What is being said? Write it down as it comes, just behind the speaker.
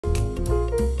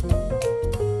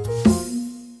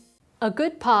A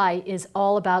good pie is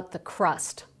all about the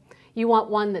crust. You want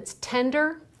one that's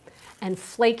tender and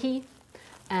flaky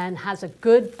and has a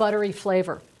good buttery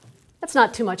flavor. That's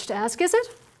not too much to ask, is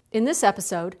it? In this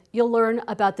episode, you'll learn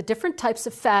about the different types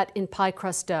of fat in pie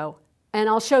crust dough, and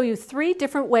I'll show you 3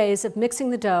 different ways of mixing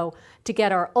the dough to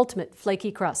get our ultimate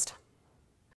flaky crust.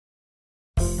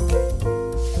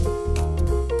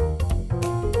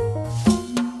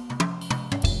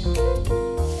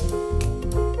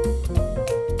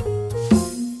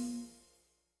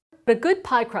 A good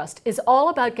pie crust is all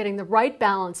about getting the right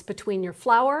balance between your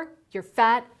flour, your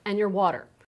fat, and your water.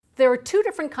 There are 2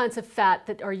 different kinds of fat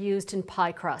that are used in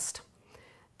pie crust.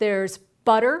 There's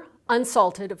butter,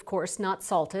 unsalted, of course, not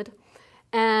salted,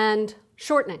 and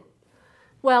shortening.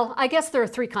 Well, I guess there are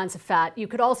 3 kinds of fat. You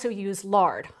could also use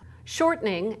lard.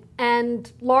 Shortening,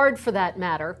 and lard for that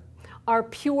matter, are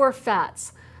pure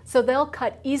fats, so they'll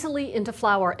cut easily into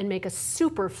flour and make a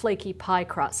super flaky pie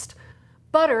crust.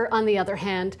 Butter, on the other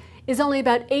hand, is only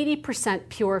about 80%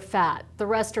 pure fat. The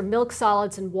rest are milk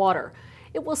solids and water.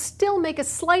 It will still make a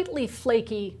slightly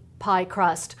flaky pie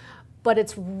crust, but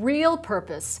its real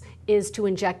purpose is to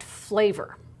inject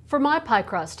flavor. For my pie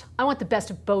crust, I want the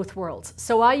best of both worlds,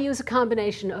 so I use a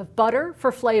combination of butter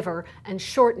for flavor and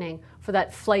shortening for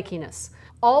that flakiness.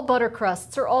 All butter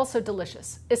crusts are also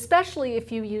delicious, especially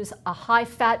if you use a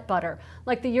high-fat butter,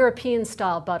 like the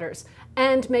European-style butters,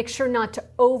 and make sure not to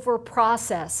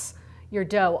over-process your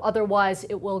dough, otherwise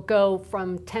it will go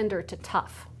from tender to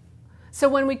tough. So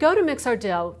when we go to mix our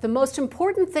dough, the most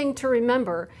important thing to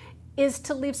remember is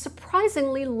to leave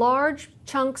surprisingly large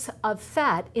chunks of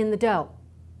fat in the dough.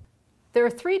 There are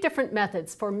 3 different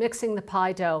methods for mixing the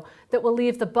pie dough that will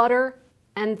leave the butter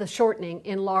and the shortening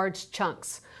in large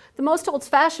chunks. The most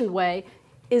old-fashioned way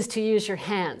is to use your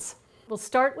hands. We'll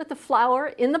start with the flour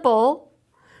in the bowl.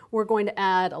 We're going to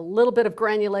add a little bit of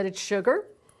granulated sugar,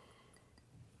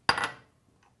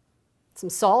 some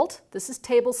salt. This is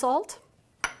table salt.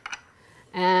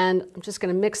 And I'm just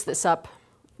going to mix this up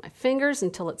with my fingers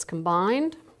until it's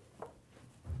combined,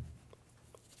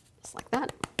 just like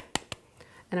that.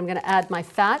 And I'm going to add my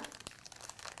fat.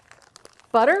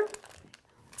 Butter.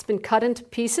 It's been cut into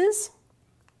pieces.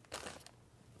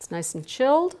 It's nice and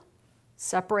chilled.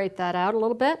 Separate that out a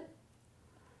little bit.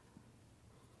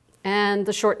 And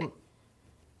the shortening.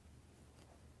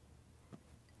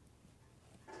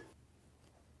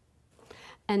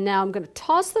 And now I'm going to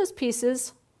toss those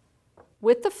pieces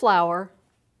with the flour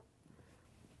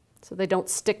so they don't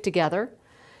stick together.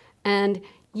 And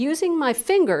using my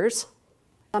fingers,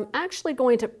 I'm actually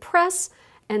going to press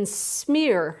and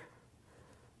smear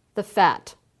the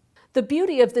fat. The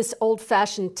beauty of this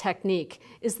old-fashioned technique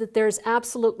is that there's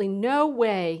absolutely no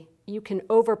way you can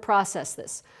over-process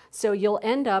this, so you'll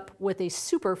end up with a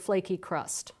super flaky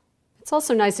crust. It's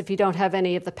also nice if you don't have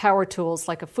any of the power tools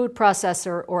like a food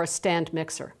processor or a stand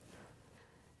mixer.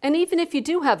 And even if you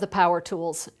do have the power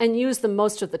tools and use them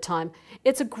most of the time,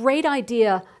 it's a great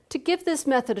idea to give this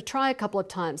method a try a couple of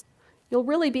times. You'll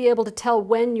really be able to tell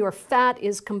when your fat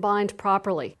is combined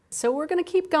properly. So we're going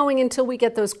to keep going until we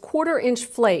get those 1/4-inch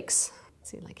flakes.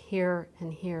 See, like here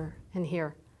and here and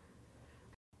here.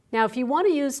 Now, if you want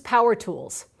to use power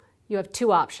tools, you have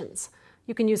 2 options.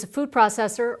 You can use a food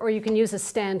processor or you can use a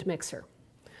stand mixer.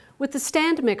 With the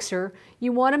stand mixer,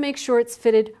 you want to make sure it's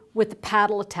fitted with the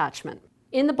paddle attachment.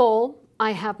 In the bowl,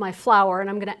 I have my flour and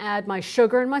I'm going to add my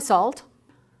sugar and my salt.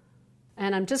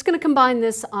 And I'm just going to combine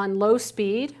this on low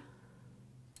speed.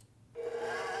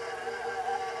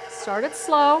 Start it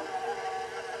slow,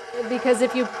 because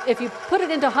if you put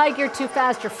it into high gear too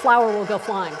fast, your flour will go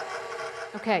flying.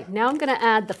 Okay, now I'm going to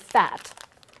add the fat.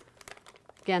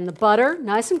 Again, the butter,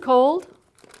 nice and cold,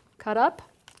 cut up,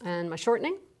 and my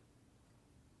shortening.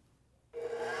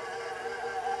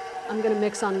 I'm going to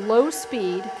mix on low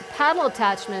speed. The paddle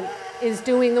attachment is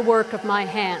doing the work of my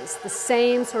hands, the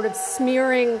same sort of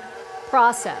smearing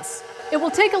process. It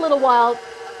will take a little while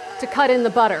to cut in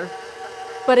the butter,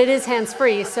 but it is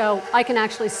hands-free, so I can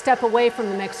actually step away from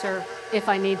the mixer if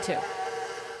I need to.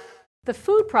 The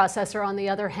food processor, on the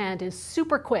other hand, is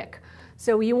super quick,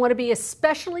 so you want to be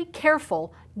especially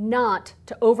careful not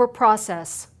to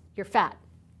over-process your fat.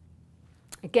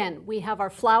 Again, we have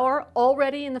our flour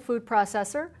already in the food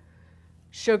processor,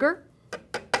 sugar,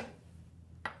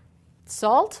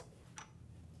 salt,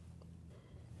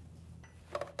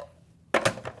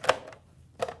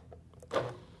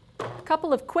 a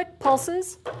couple of quick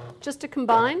pulses just to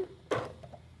combine.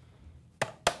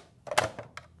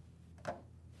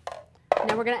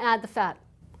 Now we're going to add the fat.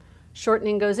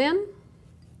 Shortening goes in,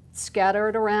 scatter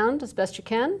it around as best you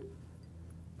can.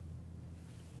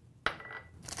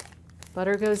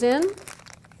 Butter goes in,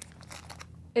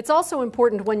 It's also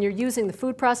important when you're using the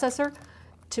food processor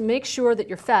to make sure that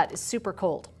your fat is super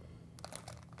cold.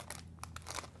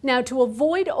 Now, to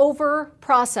avoid over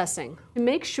processing,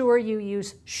 make sure you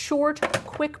use short,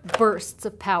 quick bursts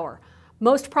of power.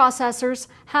 Most processors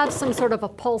have some sort of a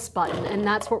pulse button, and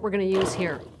that's what we're going to use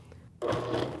here.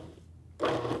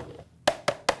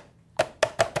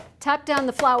 Tap down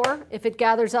the flour if it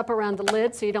gathers up around the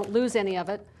lid so you don't lose any of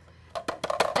it.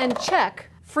 And check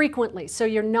frequently so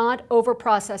you're not over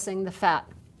processing the fat.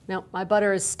 Now, my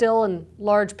butter is still in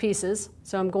large pieces,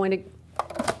 so I'm going to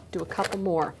do a couple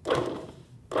more.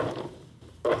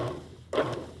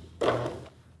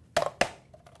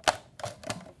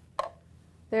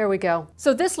 There we go.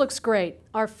 So this looks great.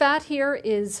 Our fat here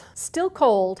is still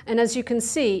cold, and as you can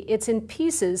see, it's in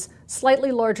pieces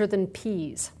slightly larger than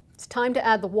peas. It's time to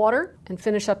add the water and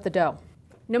finish up the dough.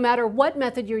 No matter what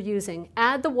method you're using,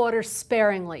 add the water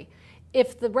sparingly.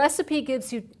 If the recipe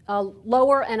gives you a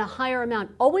lower and a higher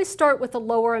amount, always start with a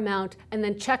lower amount and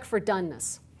then check for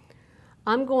doneness.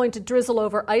 I'm going to drizzle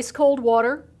over ice cold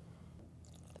water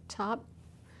at the top.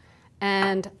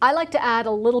 And I like to add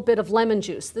a little bit of lemon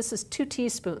juice. This is 2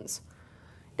 teaspoons.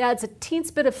 It adds a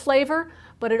teensy bit of flavor,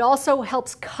 but it also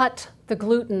helps cut the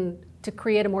gluten to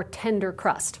create a more tender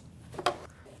crust.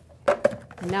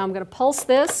 And now I'm going to pulse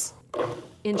this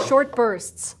in short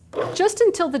bursts, just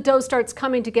until the dough starts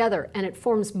coming together and it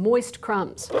forms moist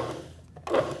crumbs.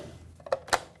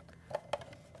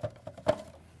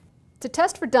 To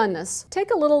test for doneness, take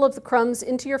a little of the crumbs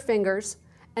into your fingers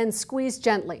and squeeze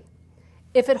gently.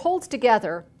 If it holds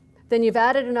together, then you've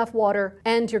added enough water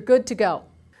and you're good to go.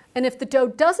 And if the dough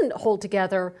doesn't hold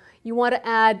together, you want to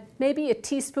add maybe a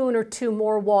teaspoon or 2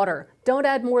 more water. Don't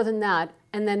add more than that,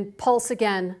 and then pulse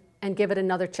again and give it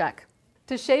another check.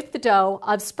 To shape the dough,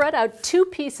 I've spread out 2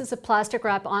 pieces of plastic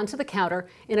wrap onto the counter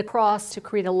in a cross to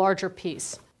create a larger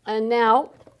piece. And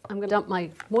now I'm going to dump my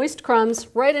moist crumbs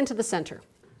right into the center.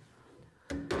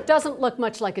 Doesn't look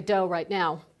much like a dough right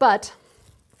now, but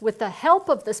with the help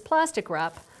of this plastic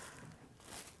wrap,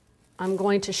 I'm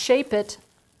going to shape it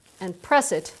and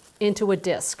press it into a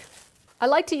disc. I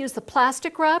like to use the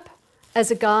plastic wrap as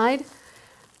a guide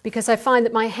because I find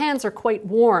that my hands are quite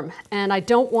warm and I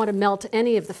don't want to melt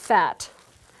any of the fat.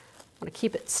 I want to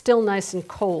keep it still nice and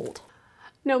cold.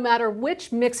 No matter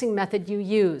which mixing method you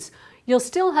use, you'll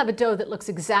still have a dough that looks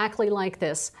exactly like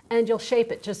this, and you'll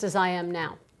shape it just as I am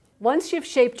now. Once you've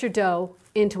shaped your dough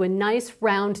into a nice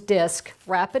round disc,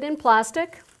 wrap it in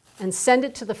plastic and send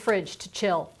it to the fridge to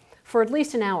chill for at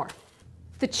least an hour.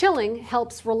 The chilling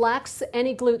helps relax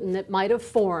any gluten that might have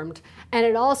formed, and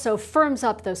it also firms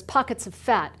up those pockets of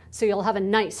fat so you'll have a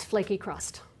nice flaky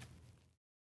crust.